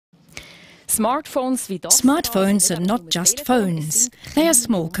Smartphones are not just phones, they are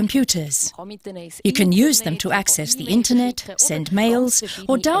small computers. You can use them to access the internet, send mails,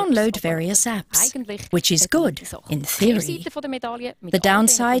 or download various apps, which is good, in theory. The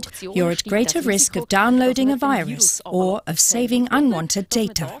downside, you're at greater risk of downloading a virus or of saving unwanted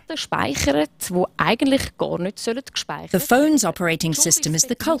data. The phone's operating system is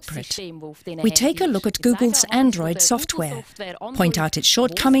the culprit. We take a look at Google's Android software, point out its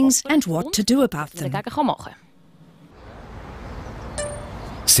shortcomings and what to do about them.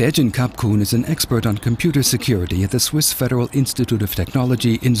 Sergen Kapkun is an expert on computer security at the Swiss Federal Institute of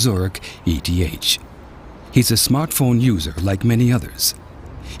Technology in Zurich, ETH. He's a smartphone user like many others.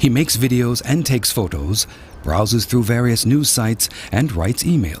 He makes videos and takes photos, browses through various news sites and writes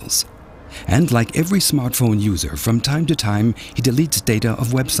emails. And like every smartphone user, from time to time he deletes data of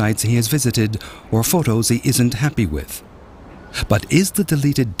websites he has visited or photos he isn't happy with. But is the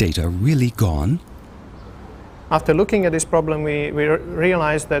deleted data really gone? After looking at this problem, we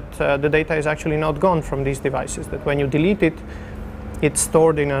realized that the data is actually not gone from these devices, that when you delete it, it's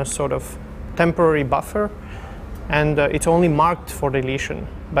stored in a sort of temporary buffer, and it's only marked for deletion,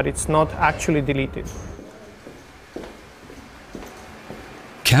 but it's not actually deleted.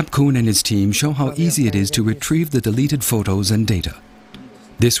 Kapkun and his team show how easy it is to retrieve the deleted photos and data.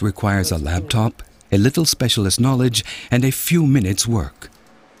 This requires a laptop, a little specialist knowledge, and a few minutes' work.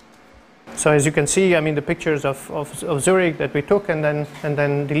 So as you can see, I mean, the pictures of Zurich that we took and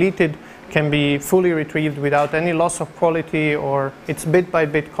then deleted can be fully retrieved without any loss of quality, or it's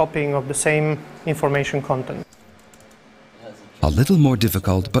bit-by-bit copying of the same information content. A little more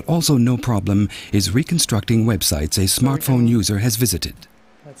difficult, but also no problem, is reconstructing websites a smartphone user has visited.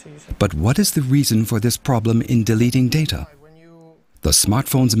 But what is the reason for this problem in deleting data? The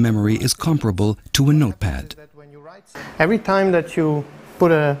smartphone's memory is comparable to a notepad. Every time that you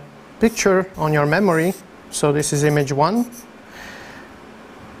put a picture on your memory, so this is image 1,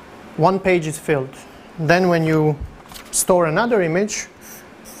 one page is filled. Then when you store another image,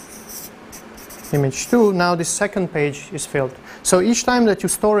 image 2, now this second page is filled. So each time that you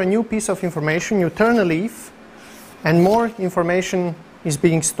store a new piece of information, you turn a leaf and more information is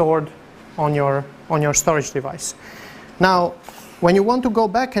being stored on your storage device. Now, when you want to go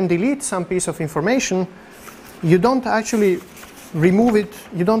back and delete some piece of information, you don't actually remove it,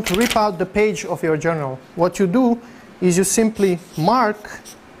 you don't rip out the page of your journal. What you do is you simply mark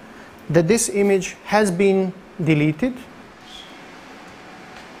that this image has been deleted.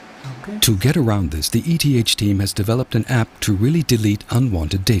 Okay. To get around this, the ETH team has developed an app to really delete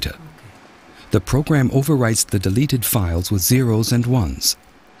unwanted data. The program overwrites the deleted files with zeros and ones.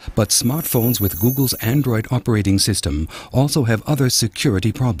 But smartphones with Google's Android operating system also have other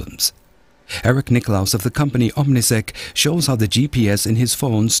security problems. Erik Niklaus of the company Omnisec shows how the GPS in his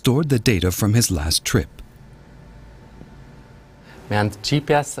phone stored the data from his last trip.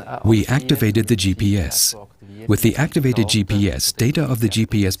 We activated the GPS. With the activated GPS, data of the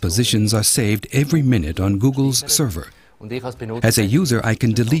GPS positions are saved every minute on Google's server. As a user, I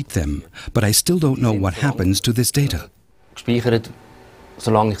can delete them, but I still don't know what happens to this data.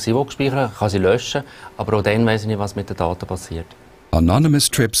 Solange ich sie speichern kann sie löschen, aber auch dann weiss ich nicht, was mit den Daten passiert. Anonymous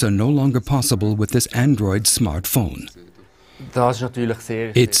trips are no longer possible with this Android smartphone.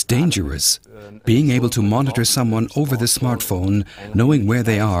 It's dangerous, being able to monitor someone over the smartphone, knowing where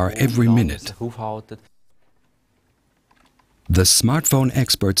they are every minute. The smartphone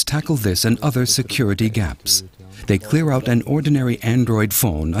experts tackle this and other security gaps. They clear out an ordinary Android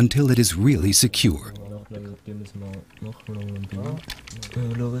phone until it is really secure.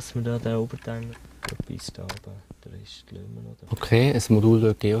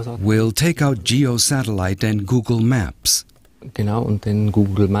 We'll take out Geo-Satellite and Google Maps. Genau, und dann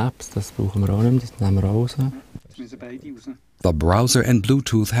Google Maps, das brauchen wir auch nicht, das nehmen wir raus. The browser and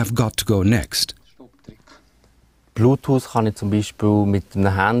Bluetooth have got to go next. Bluetooth kann ich zum Beispiel mit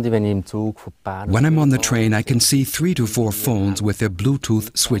einem Handy, wenn ich im Zug von Bern... When I'm on the train, I can see 3 to 4 phones with their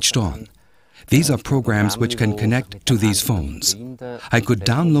Bluetooth switched on. These are programs which can connect to these phones. I could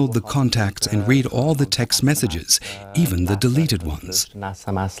download the contacts and read all the text messages, even the deleted ones.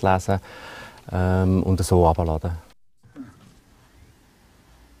 SMS lesen und so abladen.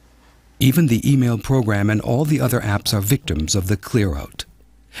 Even the email program and all the other apps are victims of the clear-out.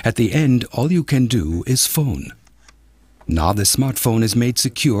 At the end, all you can do is phone. Now the smartphone is made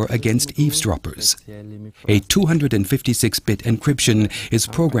secure against eavesdroppers. A 256-bit encryption is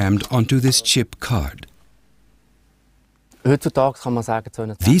programmed onto this chip card.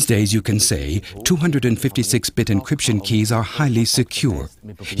 These days you can say 256-bit encryption keys are highly secure.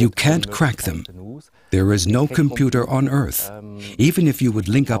 You can't crack them. There is no computer on Earth. Even if you would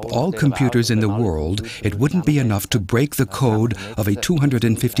link up all computers in the world, it wouldn't be enough to break the code of a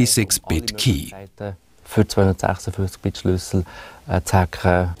 256-bit key. Für 256-Bit-Schlüssel zu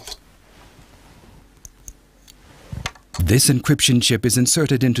hacken. This encryption chip is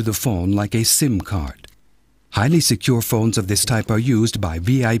inserted into the phone like a SIM card. Highly secure phones of this type are used by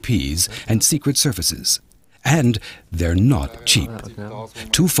VIPs and secret services. And they're not cheap.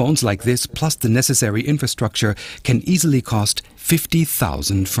 2 phones like this plus the necessary infrastructure can easily cost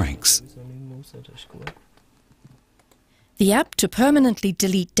 50,000 francs. The app to permanently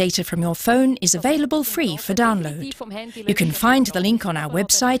delete data from your phone is available free for download. You can find the link on our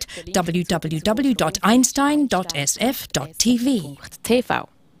website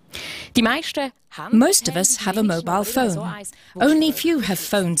www.einstein.sf.tv. Most of us have a mobile phone. Only few have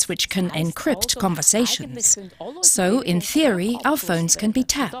phones which can encrypt conversations. So, in theory, our phones can be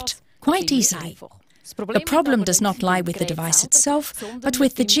tapped quite easily. The problem does not lie with the device itself, but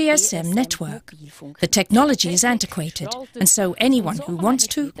with the GSM network. The technology is antiquated, and so anyone who wants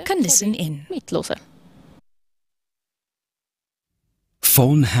to can listen in.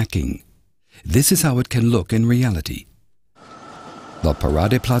 Phone hacking. This is how it can look in reality. The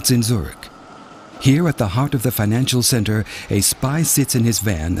Paradeplatz in Zurich. Here at the heart of the financial center, a spy sits in his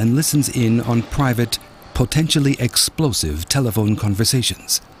van and listens in on private, potentially explosive telephone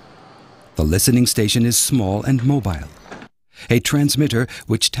conversations. The listening station is small and mobile, a transmitter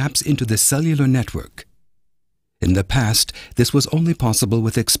which taps into the cellular network. In the past, this was only possible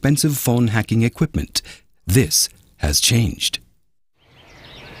with expensive phone hacking equipment. This has changed.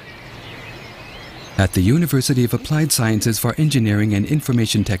 At the University of Applied Sciences for Engineering and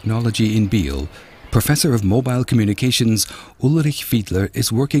Information Technology in Biel, Professor of Mobile Communications Ulrich Fiedler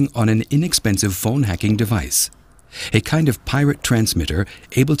is working on an inexpensive phone hacking device. A kind of pirate transmitter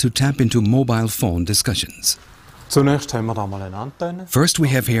able to tap into mobile phone discussions. First we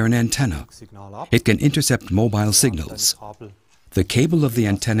have here an antenna. It can intercept mobile signals. The cable of the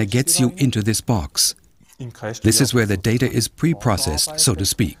antenna gets you into this box. This is where the data is pre-processed, so to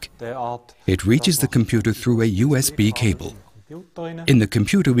speak. It reaches the computer through a USB cable. In the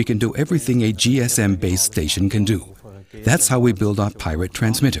computer we can do everything a GSM-based station can do. That's how we build our pirate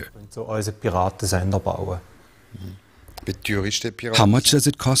transmitter. How much does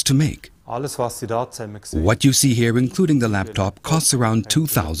it cost to make? What you see here, including the laptop, costs around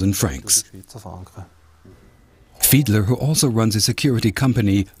 2,000 francs. Fiedler, who also runs a security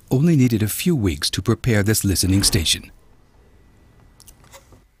company, only needed a few weeks to prepare this listening station.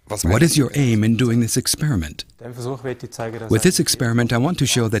 What is your aim in doing this experiment? With this experiment, I want to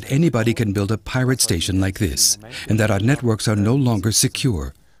show that anybody can build a pirate station like this, and that our networks are no longer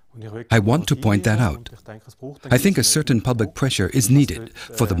secure. I want to point that out. I think a certain public pressure is needed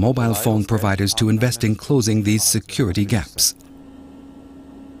for the mobile phone providers to invest in closing these security gaps.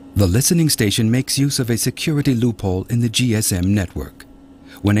 The listening station makes use of a security loophole in the GSM network.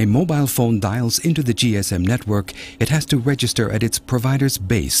 When a mobile phone dials into the GSM network, it has to register at its provider's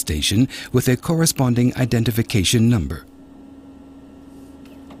base station with a corresponding identification number.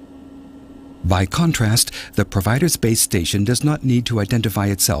 By contrast, the provider's base station does not need to identify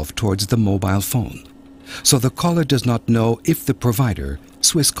itself towards the mobile phone. So the caller does not know if the provider,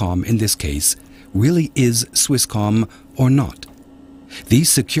 Swisscom in this case, really is Swisscom or not. These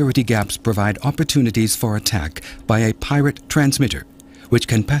security gaps provide opportunities for attack by a pirate transmitter, which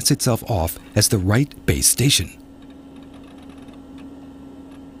can pass itself off as the right base station.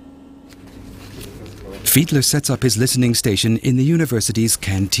 Fiedler sets up his listening station in the university's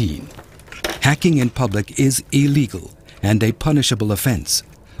canteen. Hacking in public is illegal and a punishable offense,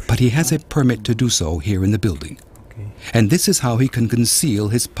 but he has a permit to do so here in the building. And this is how he can conceal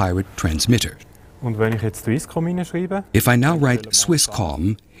his pirate transmitter. If I now write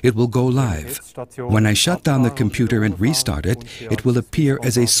Swisscom, it will go live. When I shut down the computer and restart it, it will appear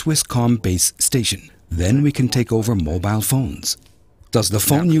as a Swisscom base station. Then we can take over mobile phones. Does the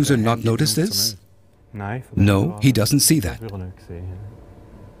phone user not notice this? No, he doesn't see that.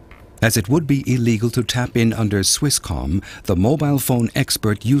 As it would be illegal to tap in under Swisscom, the mobile phone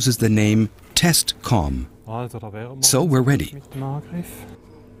expert uses the name TestCom. So we're ready.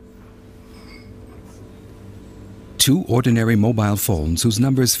 2 ordinary mobile phones whose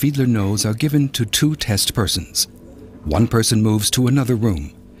numbers Fiedler knows are given to 2 test persons. One person moves to another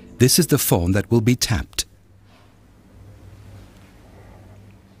room. This is the phone that will be tapped.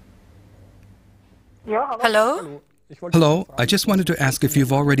 Hello? Hello, I just wanted to ask if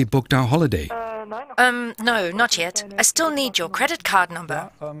you've already booked our holiday. No, not yet. I still need your credit card number.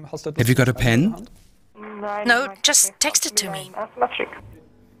 Have you got a pen? No, just text it to me.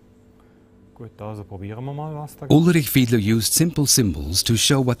 Ulrich Fiedler used simple symbols to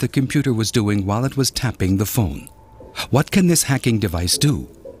show what the computer was doing while it was tapping the phone. What can this hacking device do?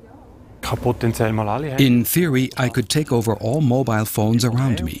 In theory, I could take over all mobile phones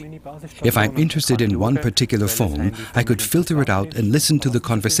around me. If I'm interested in one particular phone, I could filter it out and listen to the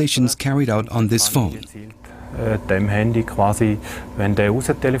conversations carried out on this phone.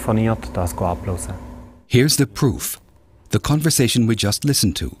 Here's the proof. The conversation we just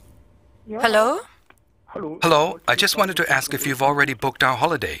listened to. Hello? Hello, I just wanted to ask if you've already booked our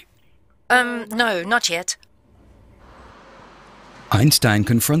holiday. No, not yet. Einstein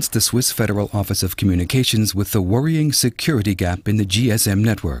confronts the Swiss Federal Office of Communications with the worrying security gap in the GSM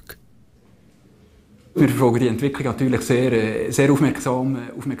network.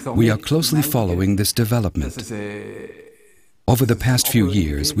 We are closely following this development. Over the past few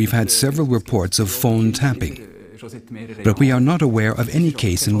years, we've had several reports of phone tapping, but we are not aware of any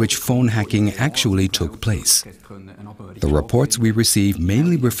case in which phone hacking actually took place. The reports we receive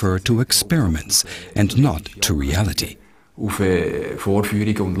mainly refer to experiments and not to reality. Auf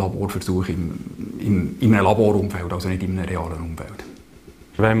Vorführungen und Laborversuche in einem Laborumfeld, also nicht in einem realen Umfeld.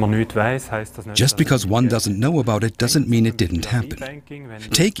 Just because one doesn't know about it doesn't mean it didn't happen.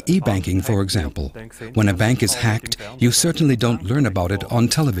 Take e-banking, for example. When a bank is hacked, you certainly don't learn about it on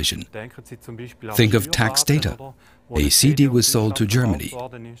television. Think of tax data. A CD was sold to Germany.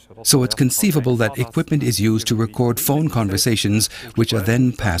 So it's conceivable that equipment is used to record phone conversations which are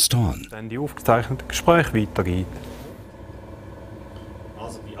then passed on.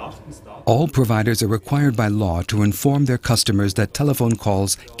 All providers are required by law to inform their customers that telephone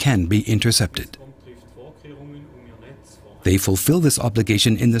calls can be intercepted. They fulfill this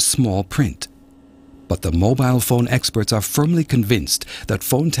obligation in the small print. But the mobile phone experts are firmly convinced that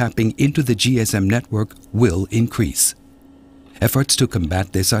phone tapping into the GSM network will increase. Efforts to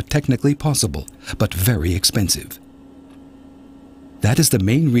combat this are technically possible, but very expensive. That is the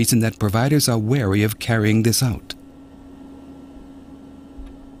main reason that providers are wary of carrying this out.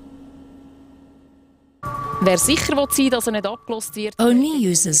 Only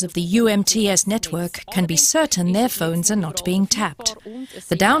users of the UMTS network can be certain their phones are not being tapped.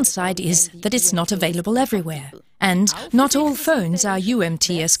 The downside is that it's not available everywhere, and not all phones are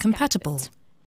UMTS compatible.